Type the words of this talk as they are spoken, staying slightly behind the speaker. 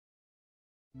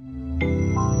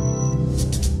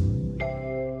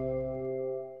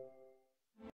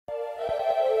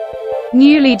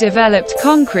Newly developed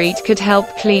concrete could help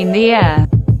clean the air.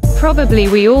 Probably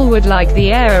we all would like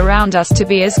the air around us to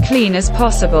be as clean as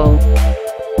possible.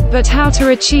 But how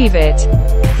to achieve it?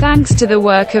 Thanks to the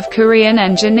work of Korean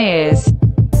engineers,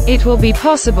 it will be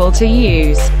possible to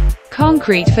use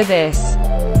concrete for this.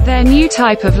 Their new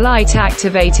type of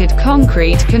light-activated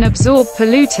concrete can absorb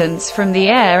pollutants from the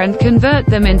air and convert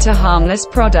them into harmless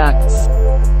products.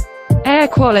 Air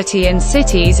quality in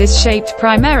cities is shaped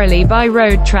primarily by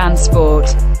road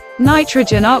transport.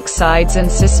 Nitrogen oxides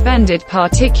and suspended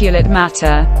particulate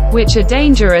matter, which are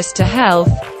dangerous to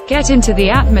health, get into the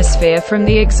atmosphere from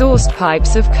the exhaust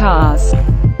pipes of cars.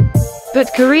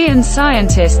 But Korean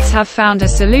scientists have found a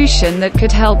solution that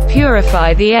could help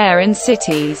purify the air in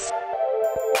cities.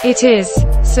 It is,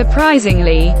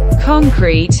 surprisingly,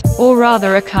 concrete, or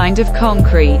rather a kind of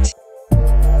concrete.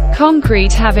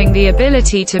 Concrete having the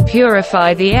ability to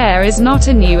purify the air is not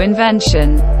a new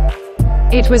invention.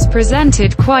 It was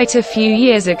presented quite a few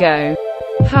years ago.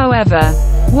 However,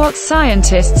 what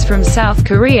scientists from South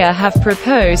Korea have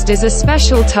proposed is a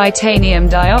special titanium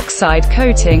dioxide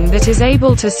coating that is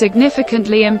able to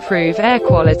significantly improve air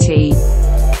quality.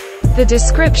 The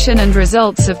description and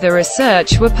results of the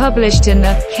research were published in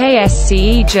the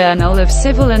KSCE Journal of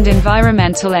Civil and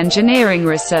Environmental Engineering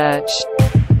Research.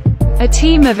 A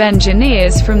team of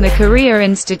engineers from the Korea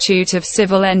Institute of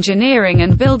Civil Engineering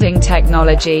and Building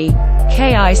Technology,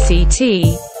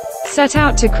 KICT, set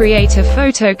out to create a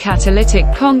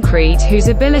photocatalytic concrete whose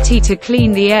ability to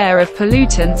clean the air of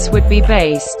pollutants would be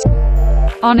based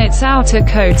on its outer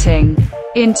coating.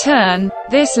 In turn,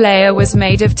 this layer was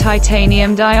made of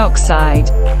titanium dioxide.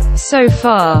 So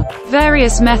far,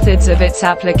 various methods of its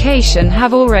application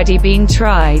have already been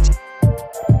tried.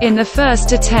 In the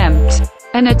first attempt,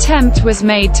 an attempt was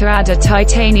made to add a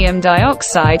titanium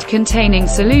dioxide containing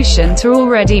solution to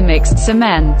already mixed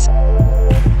cement.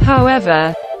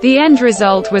 However, the end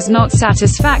result was not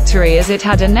satisfactory as it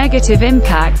had a negative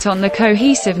impact on the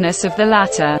cohesiveness of the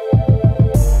latter.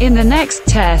 In the next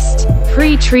test,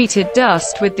 pre-treated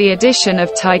dust with the addition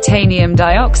of titanium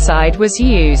dioxide was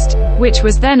used, which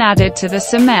was then added to the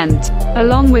cement,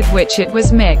 along with which it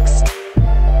was mixed.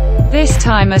 This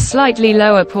time a slightly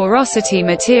lower porosity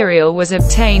material was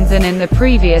obtained than in the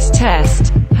previous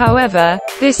test. However,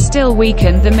 this still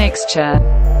weakened the mixture.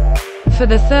 For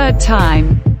the third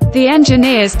time, the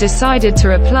engineers decided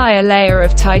to apply a layer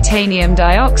of titanium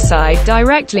dioxide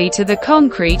directly to the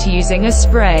concrete using a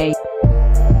spray.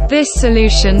 This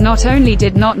solution not only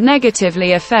did not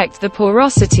negatively affect the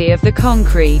porosity of the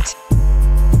concrete,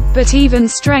 but even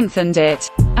strengthened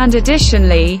it, and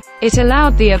additionally, it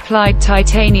allowed the applied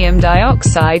titanium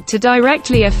dioxide to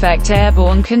directly affect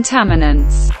airborne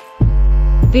contaminants.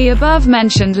 The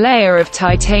above-mentioned layer of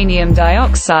titanium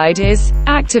dioxide is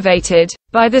activated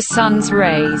by the sun's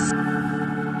rays.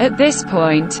 At this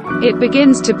point, it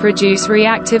begins to produce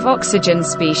reactive oxygen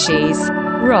species,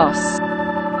 ROS.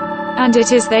 And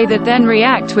it is they that then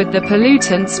react with the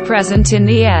pollutants present in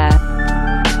the air.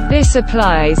 This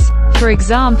applies, for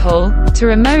example,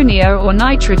 to ammonia or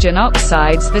nitrogen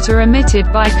oxides that are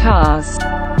emitted by cars.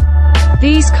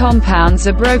 These compounds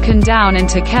are broken down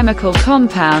into chemical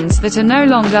compounds that are no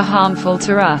longer harmful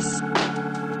to us.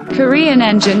 Korean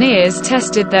engineers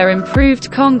tested their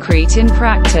improved concrete in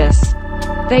practice.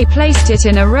 They placed it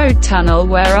in a road tunnel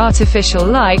where artificial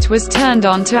light was turned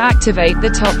on to activate the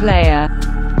top layer.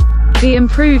 The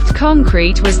improved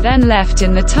concrete was then left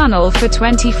in the tunnel for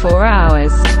 24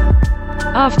 hours.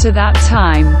 After that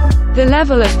time, the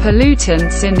level of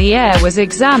pollutants in the air was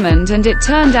examined and it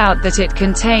turned out that it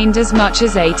contained as much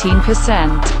as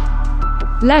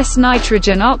 18% less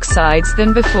nitrogen oxides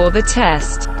than before the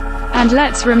test. And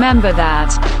let's remember that,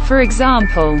 for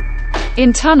example,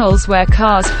 in tunnels where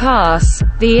cars pass,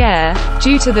 the air,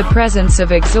 due to the presence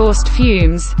of exhaust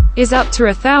fumes, is up to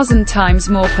 1,000 times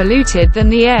more polluted than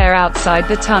the air outside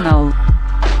the tunnel.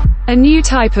 A new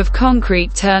type of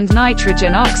concrete turned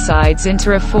nitrogen oxides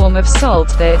into a form of salt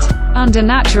that, under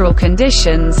natural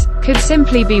conditions, could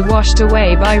simply be washed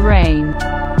away by rain.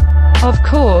 Of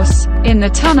course, in the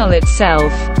tunnel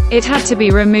itself, it had to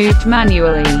be removed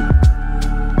manually.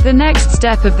 The next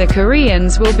step of the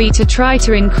Koreans will be to try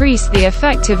to increase the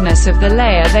effectiveness of the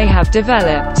layer they have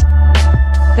developed.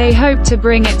 They hope to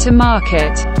bring it to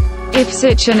market. If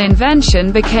such an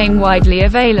invention became widely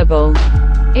available,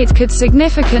 it could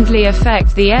significantly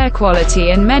affect the air quality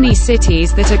in many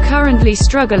cities that are currently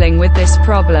struggling with this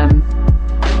problem.